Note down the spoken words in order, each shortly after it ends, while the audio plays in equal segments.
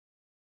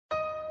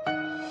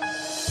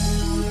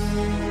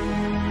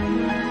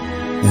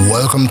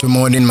Welcome to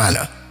Morning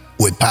Manna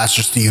with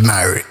Pastor Steve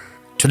Mary.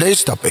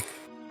 Today's topic: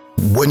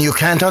 when you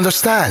can't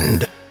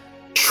understand,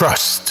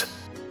 trust.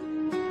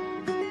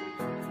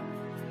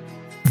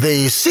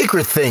 The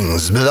secret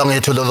things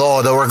belong to the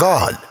Lord our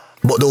God,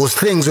 but those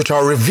things which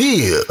are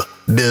revealed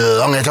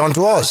belong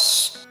unto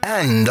us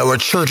and our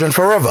children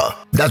forever,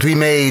 that we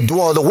may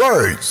do all the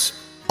words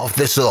of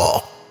this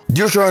law.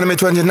 Deuteronomy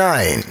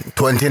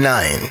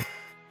 29:29.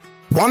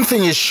 One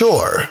thing is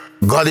sure,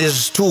 God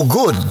is too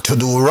good to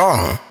do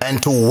wrong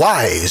and too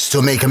wise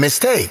to make a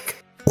mistake.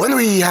 When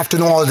we have to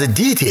know all the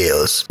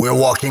details, we're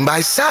walking by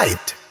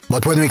sight.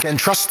 But when we can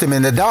trust Him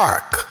in the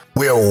dark,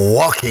 we're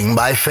walking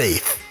by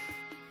faith.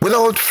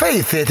 Without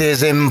faith, it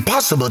is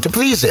impossible to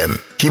please Him.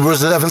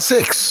 Hebrews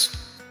 11:6.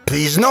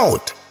 Please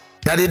note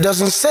that it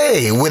doesn't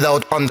say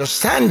without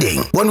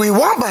understanding. When we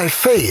walk by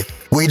faith,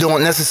 we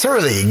don't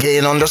necessarily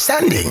gain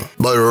understanding,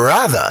 but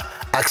rather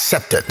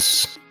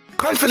acceptance.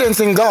 Confidence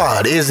in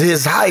God is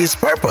His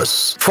highest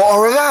purpose for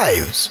our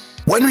lives.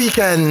 When we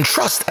can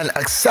trust and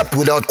accept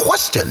without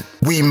question,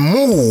 we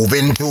move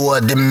into a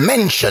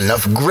dimension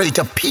of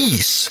greater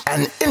peace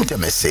and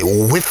intimacy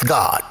with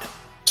God.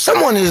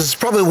 Someone is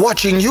probably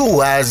watching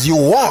you as you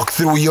walk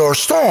through your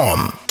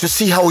storm to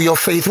see how your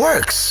faith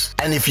works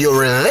and if your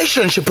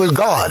relationship with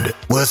God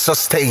will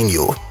sustain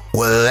you.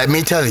 Well, let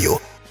me tell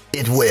you,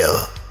 it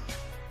will.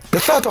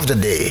 The thought of the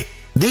day: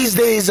 these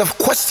days of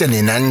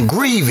questioning and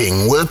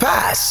grieving will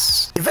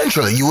pass.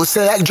 Eventually you will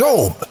say like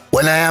Job,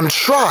 "When I am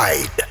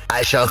tried,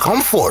 I shall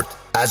come forth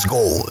as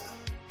gold."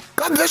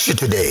 God bless you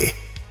today,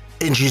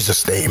 in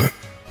Jesus' name.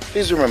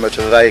 Please remember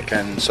to like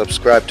and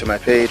subscribe to my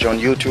page on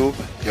YouTube.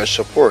 Your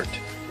support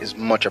is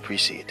much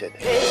appreciated.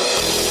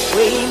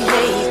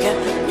 Waymaker,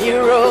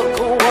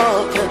 miracle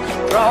worker,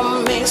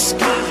 promise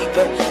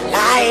keeper,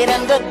 light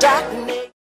in the darkness.